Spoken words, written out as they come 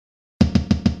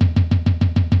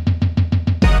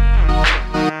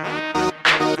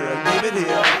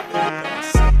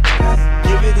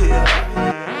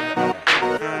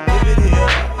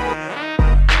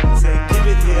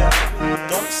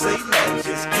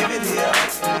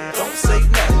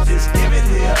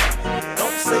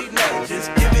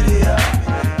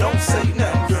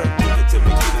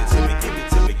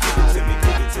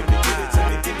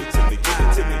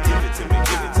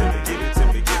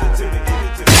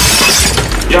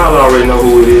y'all already know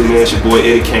who it is, man. It's your boy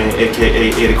Eddie Kane,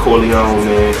 aka Eddie Corleone,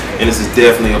 man. And this is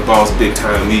definitely a boss big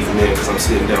time meeting, man, because I'm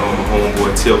sitting down with my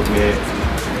homeboy TILK, man.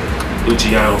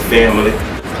 Luciano family.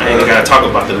 I ain't gotta talk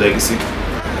about the legacy.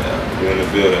 Yeah, we're in the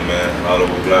building, man. All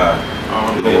over live. All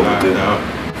over live, dog.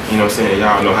 You know what I'm saying?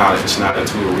 Y'all know how to slide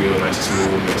into a real nice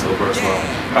smooth mix, so versatile.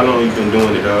 How long you been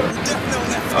doing it, dog?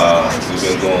 We've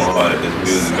been going hard at this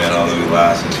music, man, all over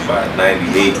live since about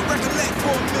 98.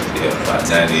 Yeah, about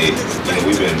 98. You know,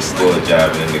 we've been floor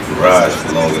jiving in the garage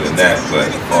for longer than that, but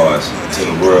as far as to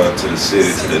the world, to the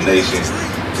city, to the nation,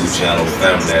 Luciano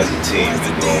family as a team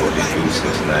been doing what they do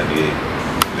since 98.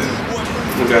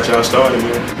 Yeah. What got y'all started,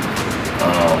 man?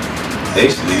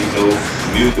 Basically, you know,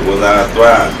 music was our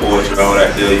thrive, poetry, all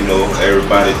that there, you know,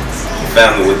 everybody, the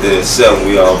family within itself,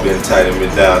 we all been tightening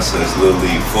it down since Little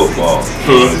League football,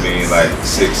 you know what I mean, like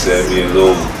 6, 7 years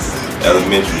old,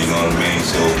 elementary, you know what I mean,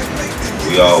 so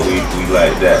we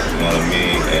like that, you know what I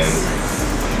mean, and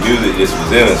music just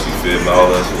was in us, you feel me,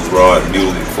 all of us was raw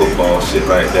music, football, shit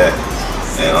like that,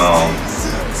 and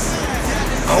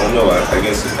I don't know. I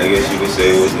guess you could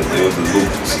say it was the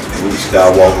Luke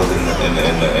Skywalker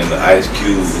and the Ice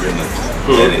Cube and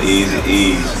the Easy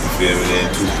E's. You feel me?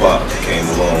 Then Tupac came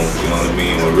along. You know what I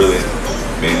mean? What really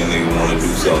made a nigga want to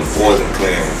do something. Poison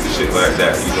Clan, shit like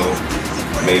that. You know,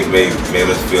 made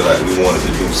us feel like we wanted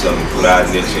to do something, put our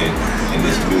niche in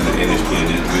this music industry,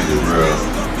 in this music world.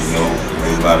 You know,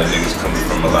 there was a lot of niggas coming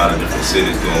from a lot of different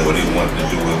cities doing what they wanted to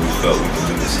do, and we felt we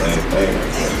could do the same thing.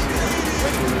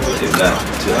 If not,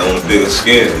 on a bigger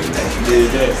scale. You did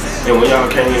that. And when y'all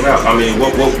came out, I mean, what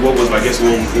was, I guess,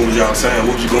 what was y'all saying?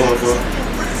 What was you going for?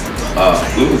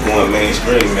 We were going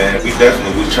mainstream, man. We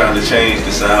definitely was trying to change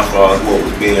the sound for what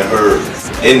was being heard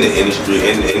in the industry,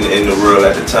 in the world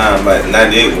at the time. Like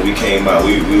 '98 when we came out,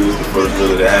 we was the first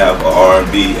really to have a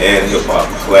R&B and hip hop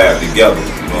collab together.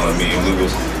 You know what I mean? We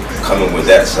was coming with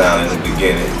that sound in the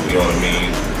beginning. You know what I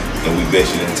mean? And we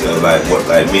ventured into like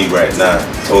me right now.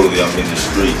 Totally, I'm in the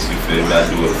streets. You feel me? I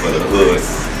do it for the hood,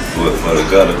 do it for the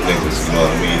gutter niggas. You know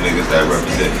what I mean? Niggas that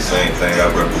represent the same thing I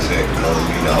represent. You know what I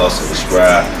mean? The hustle, the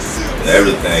scribe, and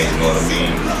everything. You know what I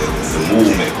mean? The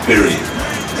movement, period.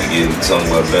 And getting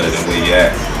somewhere better than where you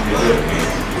at. You know what I mean?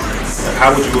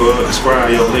 How would you describe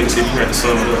your legacy if you had to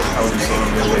sum it up? How would you sum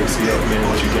your legacy up, man?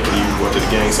 What you think you brought to the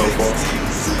game so far?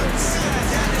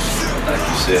 Like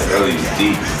you said earlier,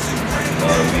 deep. You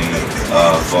know what I mean?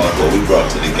 For what we brought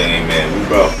to the game, man, we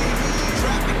brought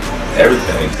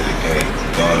everything to the game.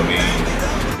 You know what I mean?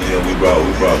 You know, we brought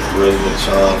charisma,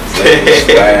 charm, flavor,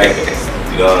 swag.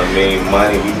 You know what I mean?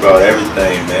 Money. We brought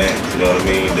everything, man. You know what I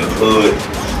mean? The hood.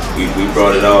 We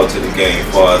brought it all to the game.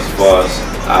 As far as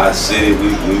our city,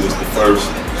 we was the first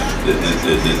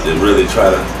to really try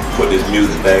to put this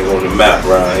music thing on the map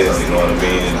around here. You know what I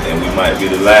mean? And we might be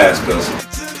the last, cause.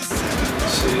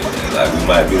 Like we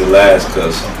might be the last,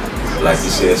 cause like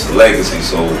you said, it's a legacy.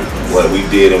 So what we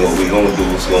did and what we gonna do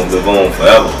is gonna live on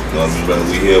forever. You know what I mean? Whether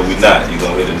we here or we not, you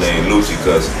gonna hear the name Lucy,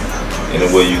 cause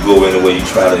anywhere you go, anywhere you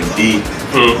try to be,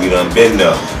 we done been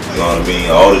there. You know what I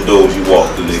mean? All the doors you walk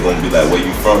through, they gonna be like, where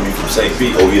you from? You from St.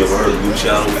 Pete? Oh, you ever heard of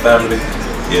Luciano family?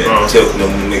 Yeah, tell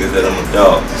them niggas that I'm a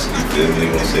dog. You feel me?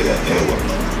 They gonna say that anyway.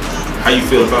 How you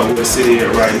feel about where the city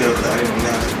at right now? Cause I ain't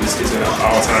gonna lie, this is an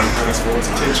all-time high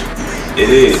sports attention. It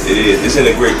is. It's in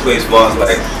a great place, boss.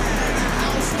 Like,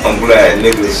 I'm glad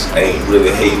niggas ain't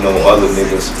really hating on other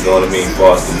niggas, you know what I mean,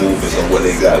 as the movements and what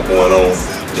they got going on.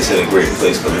 It's in a great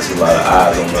place because there's a lot of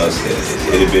eyes on us.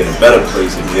 It'd be in a better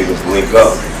place if niggas link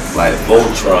up like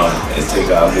Voltron and take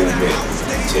our movement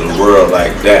to the world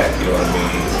like that, you know what I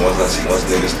mean? Once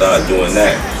niggas start doing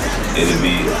that, it'll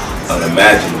be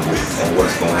unimaginable on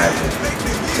what's gonna happen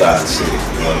to our city,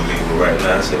 you know what I mean? But right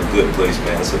now it's in a good place,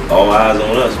 man. It's all eyes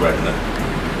on us right now.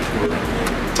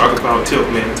 Talk about TILK,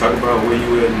 man. Talk about where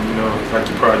you at and, you know, like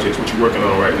your projects, what you working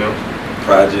on right now.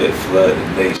 Project Flood the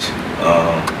Nation.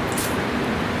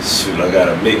 Shoot, I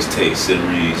got a mixtape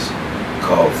series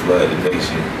called Flood the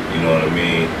Nation, you know what I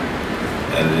mean?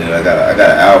 And then I got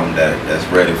an album that's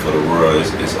ready for the world.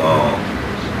 It's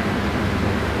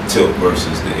TILK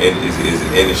versus the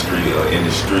industry or in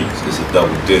the streets. It's a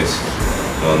double disc.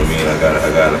 You know what I mean? I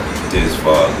got a disc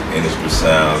for industry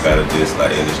sound. I got a disc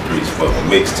like in the streets for a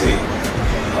mixtape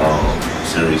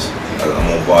series. I'm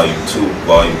on volume 2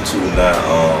 now.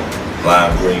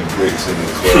 Lime Green Bricks in the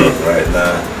club right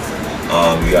now.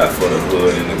 We got For the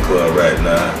Hood in the club right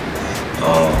now.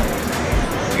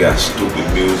 We got Stupid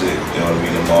Music. You know what I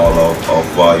mean? I'm all off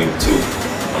volume 2.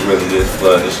 I'm really just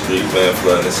flooding the street, man,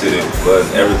 flooding the city, flooding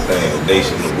everything, the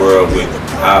nation, the world with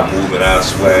our movement, our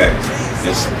swag.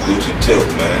 It's Gucci TILK,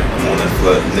 man. I'm on that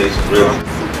flood the nation, really.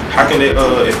 How can they,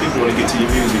 if people want to get to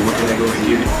your music, where can they go to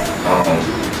get it?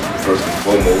 First and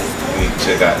foremost, you need to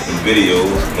check out the videos,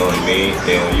 you know what I mean?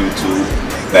 They're on YouTube,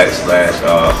 /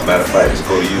 matter of fact, just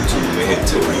go to YouTube and hit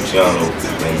TILK Luciano.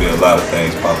 There's gonna be a lot of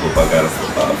things pop up. I got a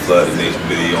Flood the Nation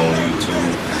video on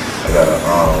YouTube. I got a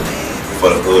For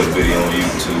the Hood video on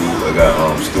YouTube. I got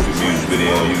Stupid Music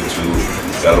video on YouTube.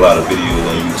 Got a lot of videos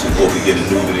on YouTube. Hope we get a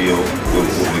new video with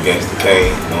Against the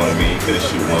Cane, you know what I mean? Finna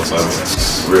shoot one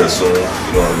real soon,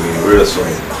 you know what I mean? Real soon.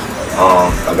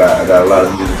 I got a lot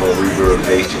of music on Reverb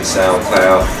Nation,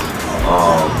 SoundCloud,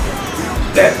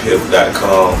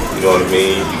 thatpip.com, you know what I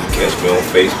mean? You can catch me on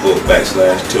Facebook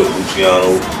 / TILK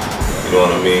Luciano, you know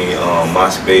what I mean?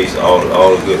 MySpace, all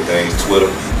the good things. Twitter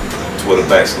 /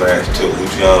 TILK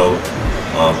Luciano,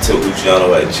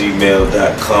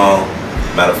 TILKLuciano@gmail.com.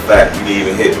 Matter of fact, you can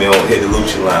even hit me on the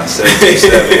Lucci line,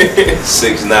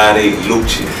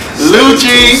 727-698-LUCCI.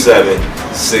 Lucci!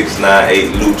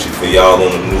 727-698-LUCCI for y'all on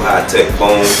the new high-tech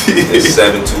phone. It's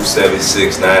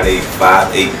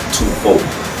 727-698-5824.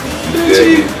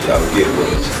 Y'all get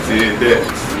with us. Did that.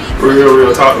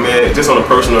 Real talk, man. Just on a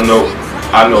personal note,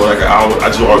 I know, like, I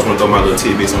just always want to throw my little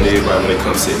tidbits on everybody when they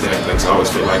come sit down. Like, so I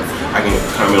always feel like I can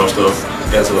comment on stuff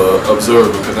as an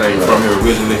observer because I ain't from here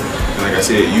originally. And like I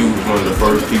said, you was one of the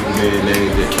first people, man,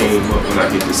 that came up when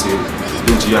I hit the city,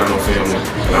 Luciano family.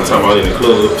 And I'm talking about in the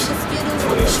clubs,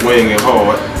 swinging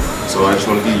hard. So I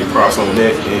just want to give you props on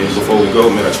that. And before we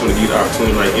go, man, I just want to give you the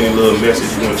opportunity, like any little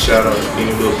message you want to shout out,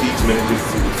 any little piece, man.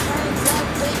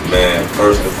 Man,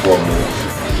 first and foremost,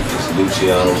 it's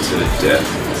Luciano to the death.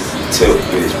 TILK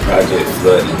bitch, Project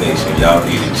Flood the Nation. Y'all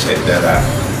need to check that out.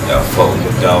 Y'all fuck with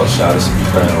the dog, shout out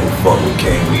Soprano, fuck with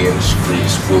King, we in the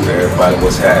streets, screw everybody,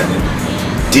 what's happening.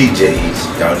 DJs,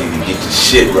 y'all need to get your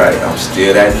shit right. I'm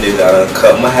still that nigga, I done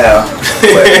cut my hair,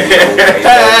 but you know, ain't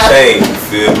no change, you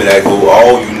feel me? That go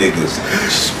all you niggas.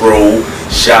 Spro,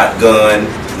 Shotgun,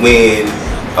 Wind,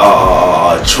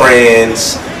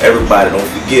 Trans, everybody, don't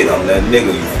forget, I'm that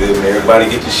nigga, you feel me?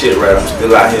 Everybody get your shit right, I'm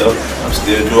still out here, I'm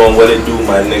still doing what it do,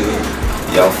 my nigga.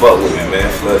 Y'all fuck with me, man.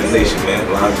 Flood the Nation, man.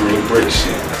 Laundry and brick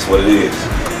shit, that's what it is.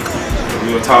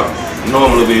 We gonna talk,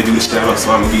 normally we do the shout out,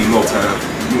 so I'm gonna give you more time.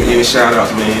 Any shout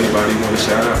outs, man? Anybody want to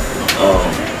shout out?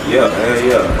 Yeah, man,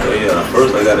 yeah.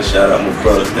 First, I gotta shout out my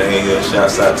brothers. They ain't here.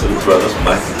 Shouts out to the brothers,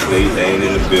 Mike and Clay. They ain't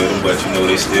in the building, but you know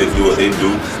they still do what they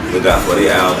do. They got for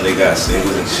their album, they got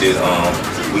singles and shit.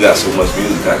 We got so much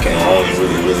music I don't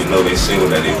even really know they single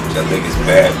that they. I think it's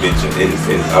Bad Bitch and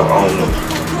Independent. I don't know,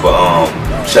 but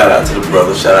shout out to the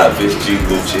brothers. Shout out Bitch G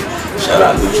Lucci. Shout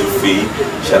out Lucci Fee.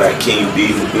 Shout out King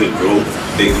D, the big bro,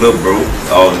 big little bro.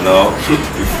 All in all, you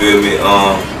feel me?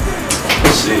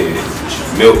 Shit.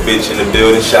 Milk bitch in the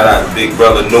building. Shout out to Big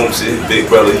Brother Noomsy,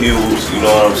 Big Brother Hughes. You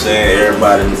know what I'm saying?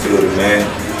 Everybody in the building, man.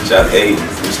 Shout out, hey,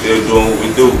 we still doing what we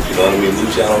do. You know what I mean?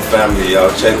 Luciano family, y'all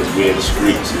check us. We in the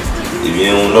streets. If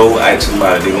you don't know, ask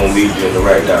somebody. They gonna lead you in the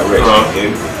right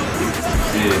direction.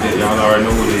 Yeah, y'all already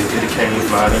know what it is. It came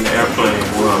fly in the airplane.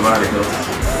 Boy, I'm out of here.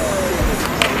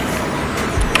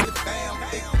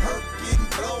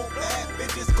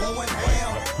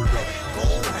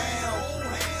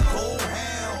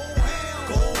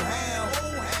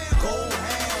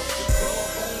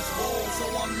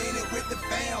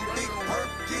 Big perk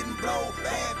getting blow,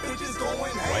 bad bitches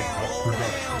going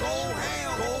ham.